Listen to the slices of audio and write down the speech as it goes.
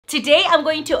Today I'm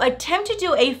going to attempt to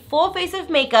do a full face of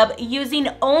makeup using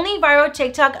only viral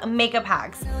TikTok makeup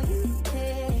hacks.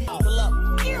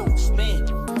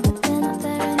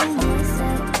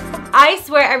 I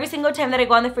swear every single time that I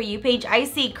go on the For You page, I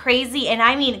see crazy, and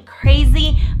I mean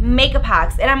crazy, makeup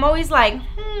hacks. And I'm always like,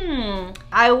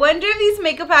 I wonder if these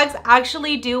makeup hacks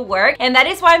actually do work. And that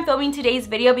is why I'm filming today's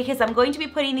video, because I'm going to be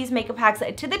putting these makeup hacks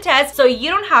to the test so you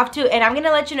don't have to, and I'm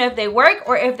gonna let you know if they work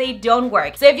or if they don't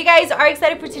work. So if you guys are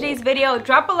excited for today's video,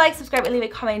 drop a like, subscribe, and leave a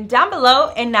comment down below.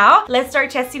 And now let's start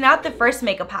testing out the first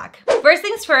makeup hack. First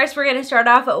things first, we're gonna start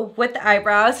off with the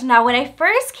eyebrows. Now, when I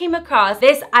first came across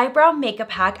this eyebrow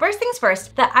makeup hack, first things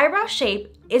first, the eyebrow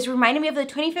shape is reminding me of the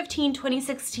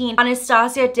 2015-2016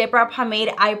 Anastasia Dip Brow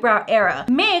Pomade eyebrow era,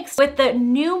 mixed with the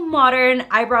new modern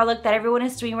eyebrow look that everyone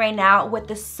is doing right now with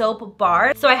the soap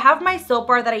bar. So I have my soap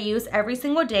bar that I use every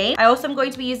single day. I also am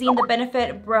going to be using the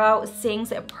Benefit Brow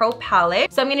Sings Pro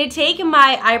palette. So I'm going to take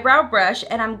my eyebrow brush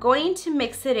and I'm going to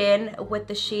mix it in with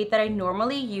the shade that I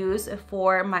normally use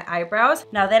for my eyebrows.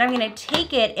 Now then I'm going to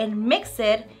take it and mix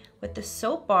it with the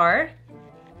soap bar.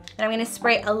 And I'm gonna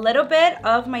spray a little bit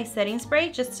of my setting spray,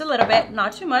 just a little bit,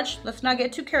 not too much. Let's not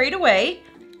get too carried away.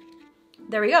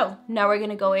 There we go. Now we're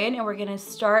gonna go in and we're gonna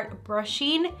start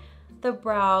brushing the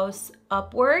brows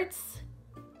upwards.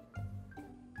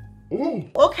 Ooh.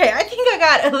 Okay, I think I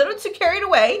got a little too carried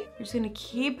away. We're just gonna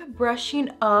keep brushing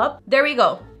up. There we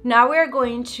go. Now we're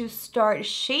going to start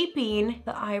shaping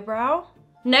the eyebrow.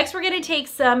 Next, we're gonna take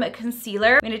some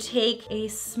concealer. I'm gonna take a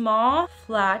small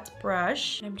flat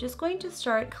brush. I'm just going to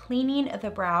start cleaning the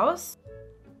brows.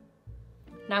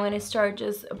 Now I'm gonna start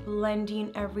just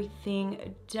blending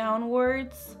everything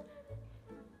downwards.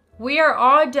 We are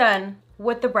all done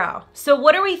with the brow. So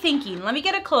what are we thinking? Let me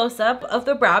get a close-up of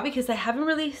the brow because I haven't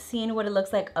really seen what it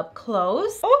looks like up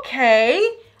close. Okay,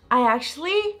 I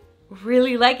actually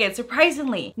really like it,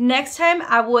 surprisingly. Next time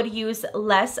I would use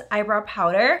less eyebrow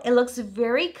powder. It looks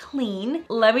very clean.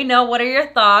 Let me know, what are your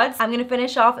thoughts? I'm gonna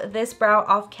finish off this brow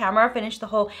off camera, finish the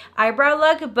whole eyebrow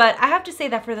look, but I have to say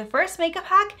that for the first makeup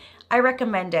hack, I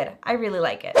recommend it. I really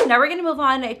like it. Now we're gonna move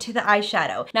on to the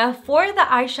eyeshadow. Now for the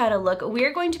eyeshadow look,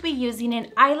 we're going to be using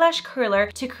an eyelash curler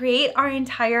to create our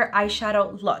entire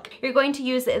eyeshadow look. You're going to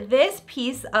use this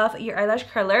piece of your eyelash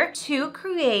curler to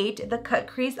create the cut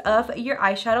crease of your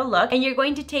eyeshadow look, and you're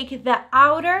going to take the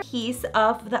outer piece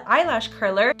of the eyelash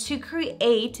curler to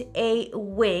create a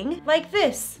wing like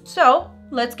this. So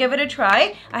let's give it a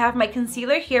try. I have my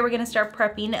concealer here. We're gonna start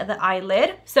prepping the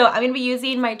eyelid. So I'm gonna be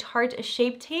using my Tarte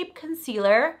Shape Tape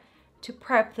concealer to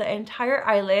prep the entire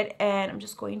eyelid, and I'm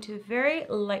just going to very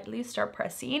lightly start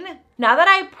pressing. Now that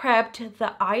I prepped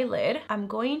the eyelid, I'm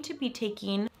going to be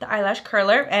taking the eyelash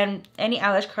curler, and any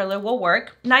eyelash curler will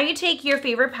work. Now you take your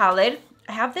favorite palette.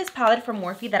 I have this palette from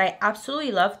Morphe that I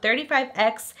absolutely love,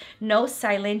 35X No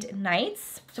Silent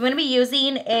Nights. So I'm gonna be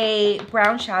using a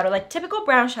brown shadow, like typical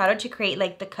brown shadow, to create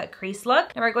like the cut crease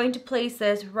look. And we're going to place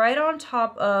this right on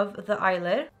top of the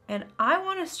eyelid. And I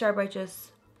wanna start by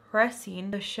just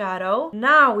pressing the shadow.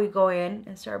 Now we go in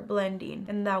and start blending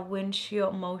in that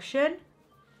windshield motion.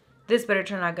 This better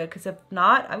turn out good, because if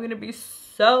not, I'm gonna be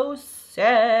so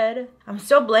sad. I'm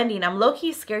still blending. I'm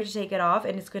low-key scared to take it off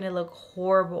and it's gonna look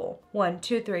horrible. 1,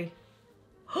 2, 3.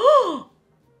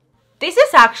 This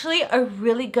is actually a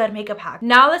really good makeup hack.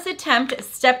 Now let's attempt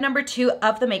step number 2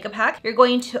 of the makeup hack. You're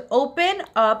going to open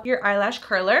up your eyelash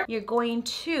curler. You're going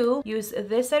to use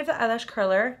this side of the eyelash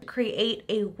curler to create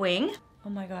a wing. Oh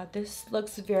my God, this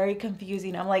looks very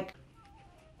confusing. I'm like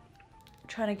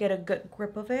trying to get a good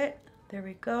grip of it. There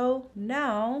we go.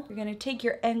 Now you're gonna take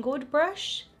your angled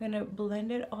brush. You're gonna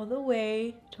blend it all the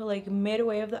way to like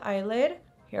midway of the eyelid.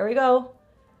 Here we go.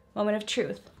 Moment of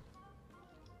truth.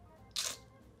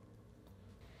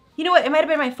 You know what? It might have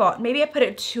been my fault. Maybe I put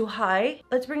it too high.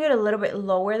 Let's bring it a little bit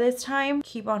lower this time.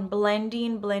 Keep on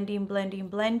blending, blending, blending,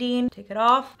 blending. Take it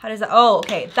off. How does that? Oh,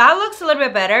 okay. That looks a little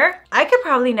bit better. I could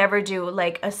probably never do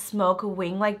like a smoke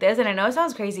wing like this. And I know it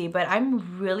sounds crazy, but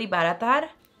I'm really bad at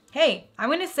that. Hey, I'm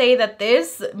gonna say that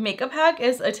this makeup hack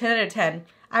is a 10 out of 10.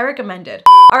 I recommend it.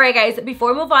 Alright guys,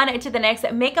 before we move on to the next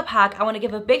makeup hack, I want to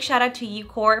give a big shout out to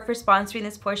Ucore for sponsoring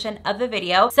this portion of the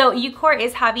video. So Ucore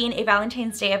is having a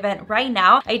Valentine's Day event right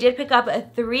now. I did pick up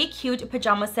 3 cute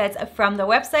pajama sets from the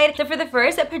website. So for the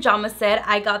first pajama set,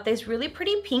 I got this really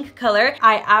pretty pink color.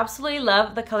 I absolutely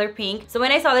love the color pink. So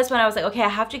when I saw this one, I was like, okay, I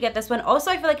have to get this one.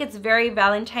 Also, I feel like it's very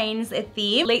Valentine's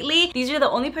themed. Lately, these are the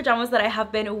only pajamas that I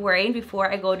have been wearing before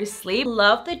I go to sleep.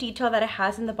 Love the detail that it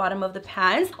has in the bottom of the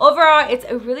pants. Overall, it's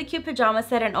really cute pajama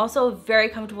set and also very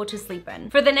comfortable to sleep in.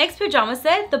 For the next pajama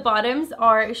set, the bottoms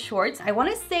are shorts. I want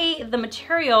to say the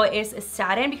material is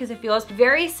satin because it feels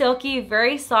very silky,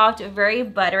 very soft, very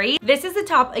buttery. This is the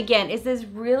top. Again, it's this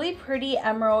really pretty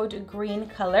emerald green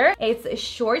color. It's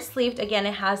short sleeved. Again,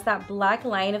 it has that black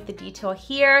line of the detail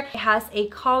here. It has a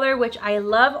collar, which I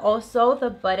love. Also, the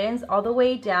buttons all the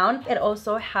way down. It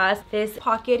also has this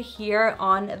pocket here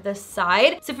on the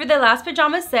side. So for the last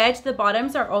pajama set, the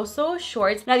bottoms are also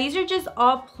shorts. Now these are just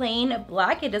all plain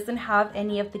black. It doesn't have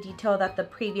any of the detail that the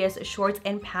previous shorts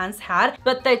and pants had,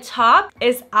 but the top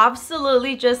is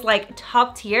absolutely just like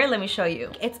top tier. Let me show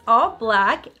you. It's all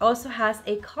black. It also has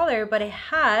a collar, but it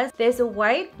has this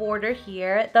white border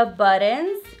here. The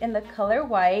buttons in the color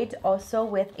white, also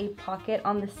with a pocket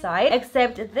on the side,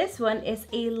 except this one is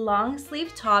a long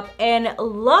sleeve top. And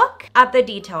look at the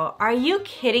detail. Are you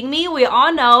kidding me? We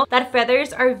all know that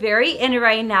feathers are very in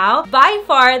right now. By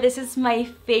far, this is my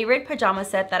favorite pajama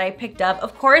set that I picked up.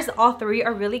 Of course, all three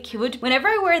are really cute. Whenever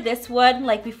I wear this one,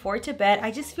 like before to bed,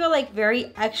 I just feel like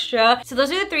very extra. So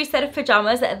those are the three set of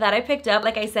pajamas that I picked up.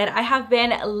 Like I said, I have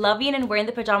been loving and wearing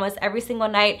the pajamas every single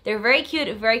night. They're very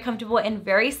cute, very comfortable, and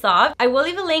very soft. I will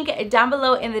leave a link down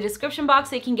below in the description box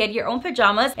so you can get your own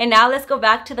pajamas. And now let's go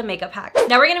back to the makeup hack.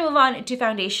 Now we're gonna move on to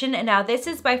foundation. And now this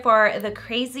is by far the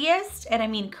craziest, and I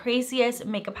mean craziest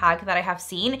makeup hack that I have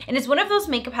seen. And it's one of those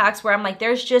makeup hacks where I'm like,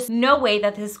 there's just no way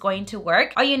that this is going to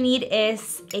work. All you need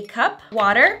is a cup,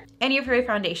 water, and your favorite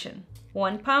foundation.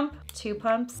 1 pump, 2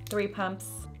 pumps, 3 pumps,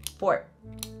 4.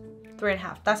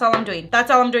 3.5. That's all I'm doing. That's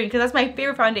all I'm doing because that's my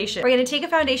favorite foundation. We're gonna take a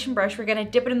foundation brush, we're gonna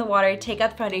dip it in the water, take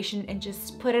out the foundation, and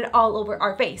just put it all over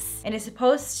our face. And it's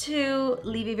supposed to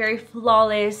leave a very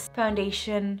flawless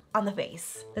foundation on the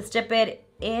face. Let's dip it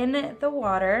in the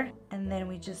water, and then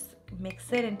we just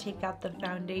mix it and take out the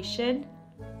foundation.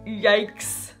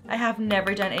 Yikes. I have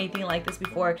never done anything like this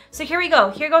before. So here we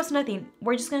go. Here goes nothing.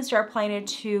 We're just gonna start applying it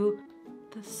to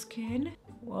the skin.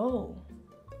 Whoa.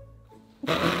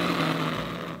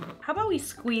 How about we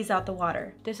squeeze out the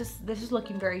water? This is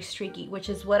looking very streaky, which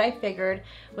is what I figured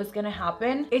was gonna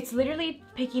happen. It's literally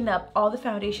picking up all the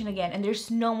foundation again, and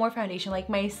there's no more foundation. Like,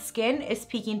 my skin is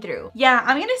peeking through. Yeah,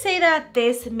 I'm gonna say that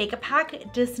this makeup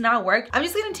hack does not work. I'm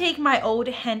just gonna take my old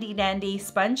handy dandy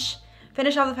sponge,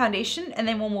 finish off the foundation, and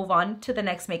then we'll move on to the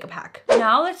next makeup hack.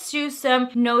 Now let's do some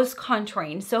nose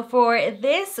contouring. So for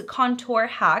this contour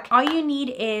hack, all you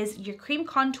need is your cream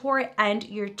contour and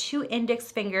your 2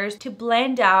 index fingers to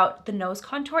blend out the nose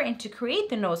contour and to create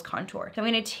the nose contour. So I'm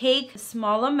gonna take a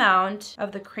small amount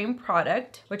of the cream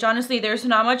product, which honestly there's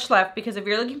not much left, because if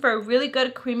you're looking for a really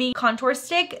good creamy contour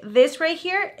stick, this right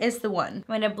here is the one.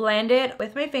 I'm gonna blend it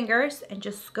with my fingers and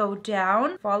just go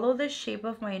down, follow the shape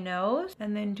of my nose,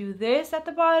 and then do this at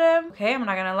the bottom. Okay, I'm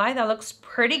not gonna lie, that looks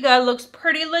pretty good, looks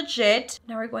pretty legit.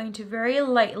 Now we're going to very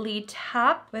lightly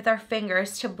tap with our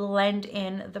fingers to blend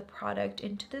in the product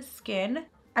into the skin.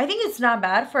 I think it's not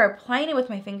bad for applying it with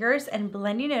my fingers and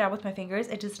blending it out with my fingers.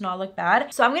 It does not look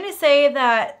bad. So I'm gonna say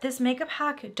that this makeup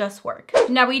hack does work.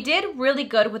 Now we did really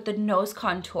good with the nose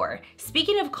contour.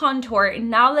 Speaking of contour,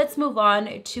 now let's move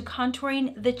on to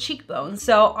contouring the cheekbones.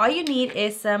 So all you need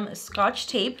is some Scotch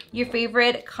tape, your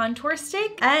favorite contour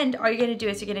stick, and all you're gonna do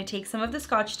is you're gonna take some of the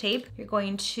Scotch tape, you're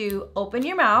going to open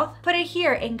your mouth, put it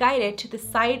here, and guide it to the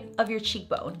side of your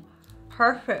cheekbone.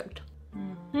 Perfect.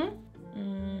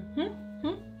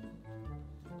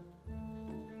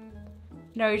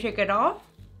 Now you take it off.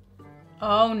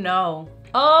 Oh no.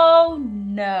 Oh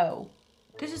no.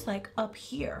 This is like up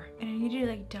here, and I need it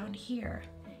like down here.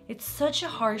 It's such a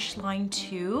harsh line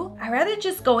too. I'd rather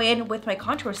just go in with my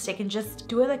contour stick and just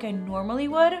do it like I normally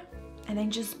would, and then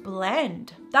just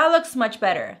blend. That looks much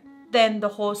better than the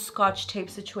whole Scotch tape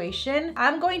situation.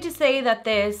 I'm going to say that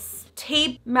this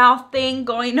tape mouth thing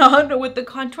going on with the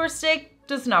contour stick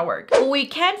does not work. We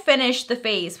can't finish the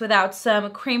face without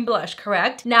some cream blush,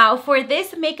 correct? Now for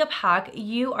this makeup hack,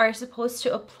 you are supposed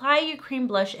to apply your cream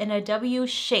blush in a W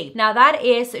shape. Now that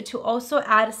is to also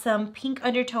add some pink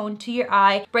undertone to your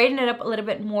eye, brighten it up a little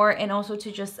bit more, and also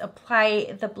to just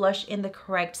apply the blush in the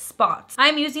correct spots.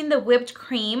 I'm using the whipped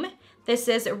cream. This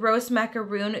is Rose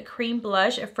Macaroon Cream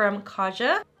Blush from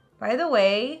Kaja. By the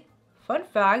way, fun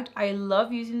fact, I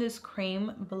love using this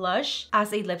cream blush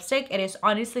as a lipstick. It is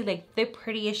honestly like the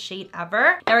prettiest shade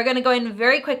ever. Now we're gonna go in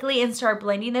very quickly and start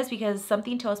blending this because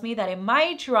something tells me that it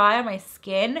might dry on my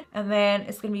skin and then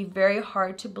it's gonna be very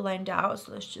hard to blend out.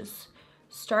 So let's just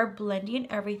start blending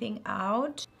everything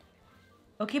out.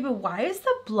 Okay, but why is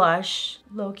the blush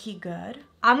low-key good?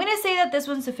 I'm gonna say that this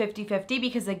one's a 50-50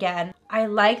 because again, I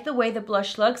like the way the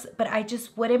blush looks, but I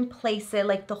just wouldn't place it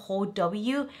like the whole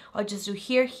W. I'll just do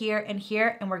here, here,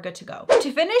 and we're good to go.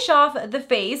 To finish off the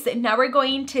face, now we're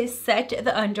going to set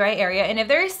the under eye area. And if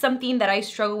there is something that I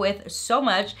struggle with so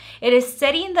much, it is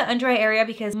setting the under eye area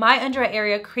because my under eye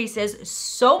area creases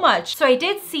so much. So I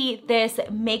did see this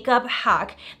makeup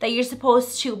hack that you're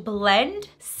supposed to blend,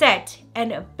 set,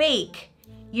 and bake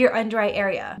your under eye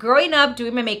area. Growing up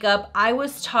doing my makeup, I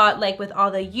was taught like with all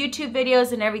the YouTube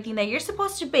videos and everything that you're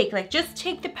supposed to bake. Like just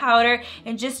take the powder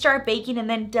and just start baking and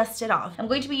then dust it off. I'm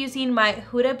going to be using my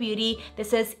Huda Beauty.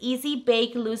 This is Easy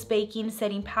Bake Loose Baking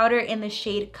Setting Powder in the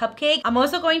shade Cupcake. I'm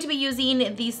also going to be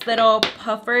using these little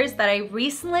puffers that I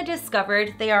recently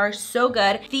discovered. They are so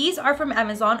good. These are from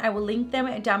Amazon. I will link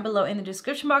them down below in the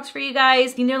description box for you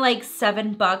guys. I think they're like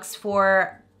 $7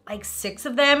 for like 6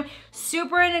 of them.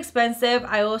 Super inexpensive.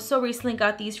 I also recently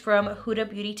got these from Huda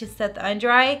Beauty to set the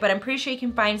under eye, but I'm pretty sure you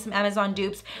can find some Amazon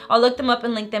dupes. I'll look them up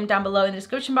and link them down below in the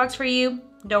description box for you.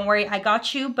 Don't worry, I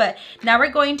got you. But now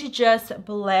we're going to just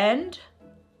blend.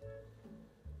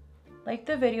 Like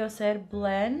the video said,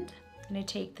 blend. I'm gonna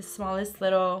take the smallest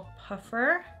little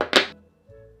puffer.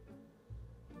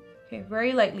 Okay,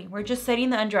 very lightly. We're just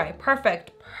setting the under eye.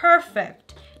 Perfect,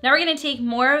 perfect. Now we're gonna take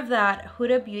more of that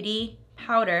Huda Beauty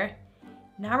powder.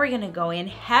 Now we're gonna go in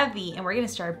heavy and we're gonna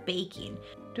start baking.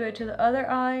 Do it to the other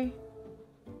eye.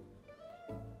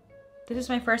 This is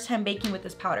my first time baking with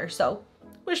this powder, so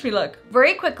wish me luck.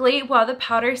 Very quickly, while the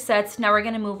powder sets, now we're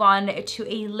gonna move on to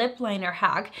a lip liner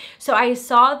hack. So I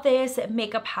saw this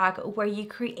makeup hack where you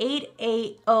create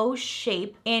a O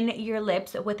shape in your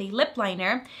lips with a lip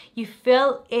liner. You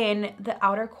fill in the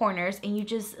outer corners and you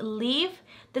just leave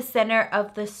the center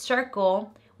of the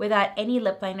circle without any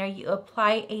lip liner. You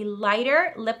apply a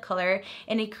lighter lip color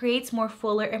and it creates more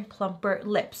fuller and plumper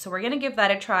lips. So we're gonna give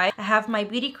that a try. I have my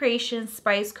Beauty Creations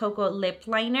Spice Cocoa Lip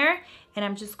Liner and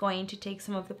I'm just going to take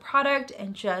some of the product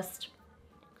and just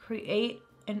create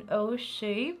an O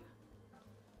shape.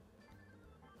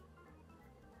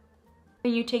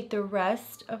 Then you take the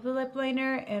rest of the lip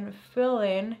liner and fill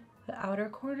in the outer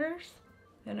corners.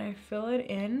 Then I fill it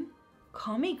in.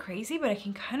 Call me crazy, but I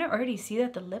can kind of already see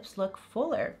that the lips look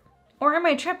fuller. Or am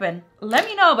I tripping? Let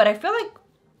me know, but I feel like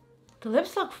the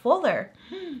lips look fuller.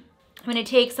 I'm gonna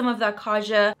take some of that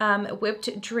Kaja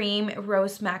Whipped Dream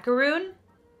Rose Macaroon.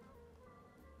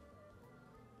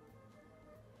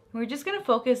 We're just gonna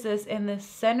focus this in the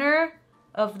center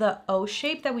of the O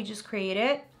shape that we just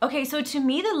created. Okay, so to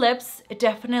me, the lips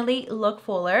definitely look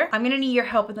fuller. I'm gonna need your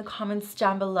help in the comments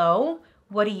down below.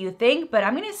 What do you think? But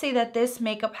I'm gonna say that this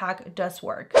makeup hack does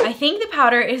work. I think the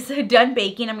powder is done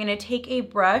baking. I'm gonna take a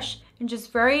brush and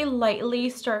just very lightly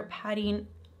start patting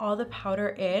all the powder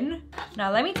in.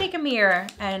 Now let me take a mirror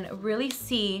and really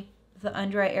see the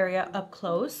under eye area up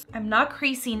close. I'm not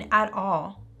creasing at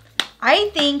all. I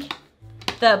think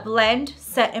the blend,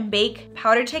 set, and bake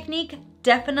powder technique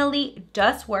definitely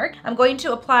does work. I'm going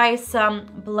to apply some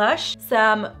blush,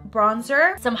 some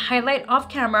bronzer, some highlight off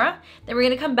camera. Then we're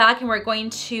gonna come back and we're going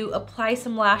to apply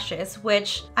some lashes,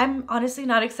 which I'm honestly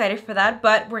not excited for that,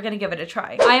 but we're gonna give it a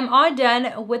try. I am all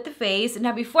done with the face.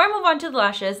 Now before I move on to the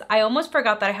lashes, I almost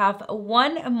forgot that I have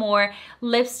one more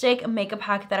lipstick makeup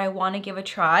hack that I wanna give a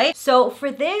try. So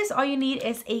for this, all you need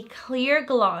is a clear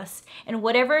gloss and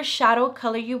whatever shadow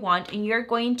color you want, and you're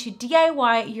going to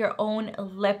DIY your own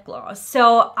lip gloss.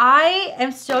 So I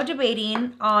am still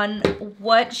debating on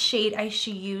what shade I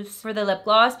should use for the lip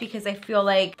gloss because I feel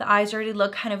like the eyes already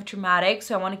look kind of dramatic.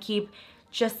 So I want to keep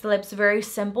just the lips very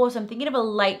simple. So I'm thinking of a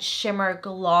light shimmer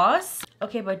gloss.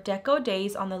 Okay, but Deco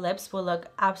Days on the lips will look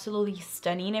absolutely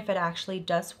stunning if it actually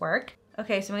does work.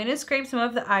 Okay, so I'm gonna scrape some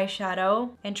of the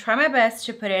eyeshadow and try my best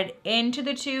to put it into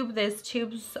the tube. This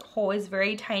tube's hole is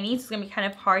very tiny, so it's gonna be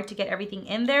kind of hard to get everything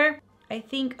in there. I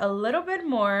think a little bit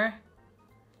more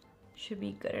should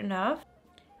be good enough.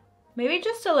 Maybe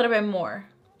just a little bit more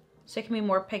so it can be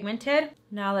more pigmented.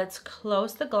 Now let's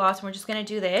close the gloss. We're just gonna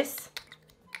do this.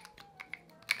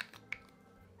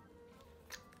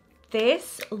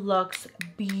 This looks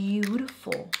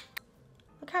beautiful.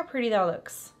 Look how pretty that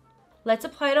looks. Let's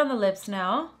apply it on the lips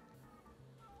now.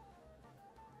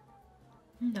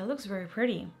 That looks very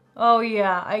pretty. Oh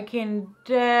yeah, I can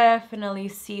definitely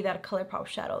see that ColourPop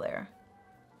shadow there.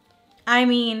 I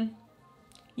mean,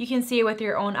 you can see it with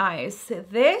your own eyes.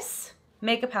 This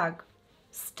makeup hack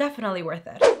It's definitely worth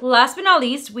it. Last but not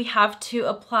least, we have to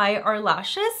apply our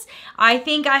lashes. I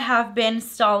think I have been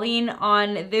stalling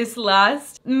on this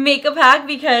last makeup hack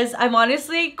because I'm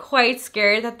honestly quite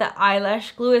scared that the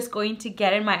eyelash glue is going to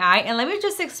get in my eye. And let me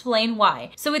just explain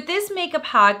why. So with this makeup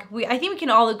hack, I think we can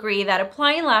all agree that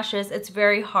applying lashes, it's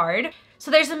very hard.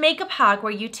 So there's a makeup hack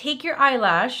where you take your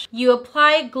eyelash, you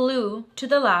apply glue to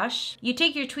the lash, you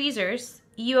take your tweezers,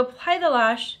 you apply the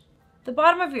lash, the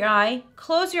bottom of your eye,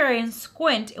 close your eye and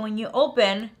squint, and when you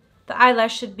open, the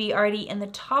eyelash should be already in the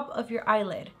top of your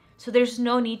eyelid. So there's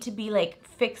no need to be like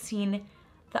fixing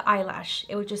the eyelash.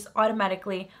 It would just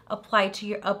automatically apply to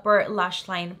your upper lash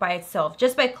line by itself,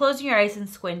 just by closing your eyes and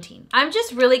squinting. I'm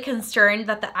just really concerned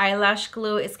that the eyelash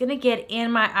glue is gonna get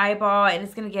in my eyeball and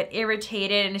it's gonna get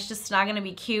irritated and it's just not gonna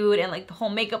be cute and like the whole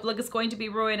makeup look is going to be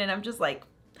ruined, and I'm just like,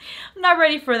 I'm not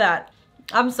ready for that.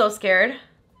 I'm so scared.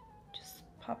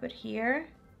 Pop it here,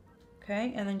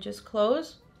 okay, and then just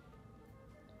close.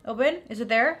 Open, is it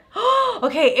there?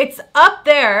 Okay, it's up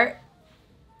there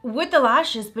with the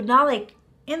lashes, but not like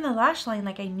in the lash line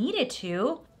like I need it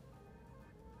to.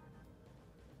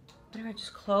 What if I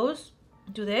just close,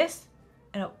 do this,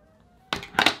 and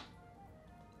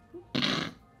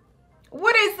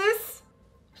what is this?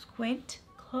 Squint,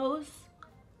 close.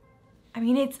 I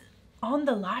mean, it's on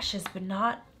the lashes, but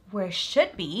not where it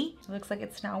should be. It looks like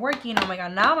it's not working. Oh my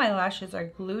god, now my lashes are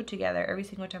glued together every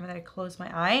single time that I close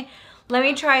my eye. Let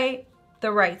me try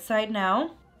the right side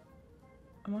now.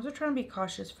 I'm also trying to be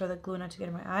cautious for the glue not to get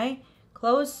in my eye.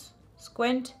 Close,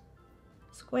 squint,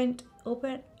 squint,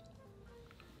 open.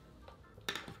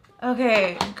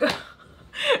 Okay,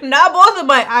 now both of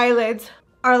my eyelids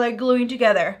are like gluing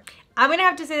together. I'm gonna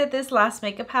have to say that this last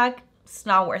makeup hack, it's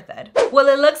not worth it. Well,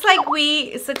 it looks like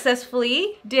we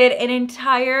successfully did an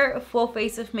entire full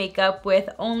face of makeup with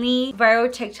only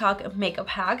viral TikTok makeup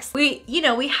hacks. We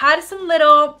had some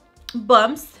little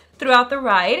bumps throughout the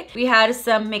ride. We had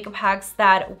some makeup hacks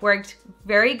that worked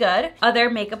very good,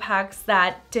 other makeup hacks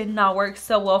that did not work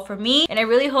so well for me, and I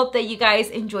really hope that you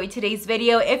guys enjoyed today's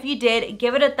video. If you did,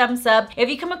 give it a thumbs up. If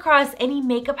you come across any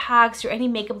makeup hacks or any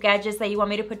makeup gadgets that you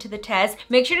want me to put to the test,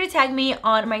 make sure to tag me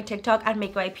on my TikTok at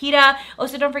Makeupbypita.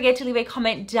 Also, don't forget to leave a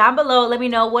comment down below. Let me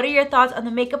know, what are your thoughts on the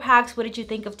makeup hacks? What did you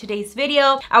think of today's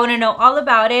video? I want to know all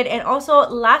about it. And also,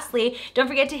 lastly, don't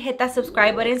forget to hit that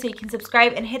subscribe button so you can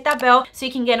subscribe and hit that bell so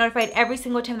you can get notified every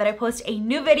single time that I post a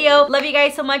new video. Love you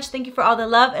guys so much. Thank you for all the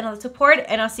love and all the support,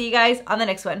 and I'll see you guys on the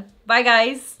next one. Bye,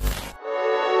 guys.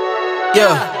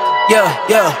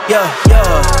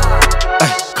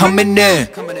 Coming in,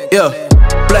 yeah,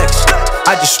 flex.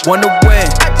 I just wanna win,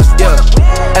 yeah.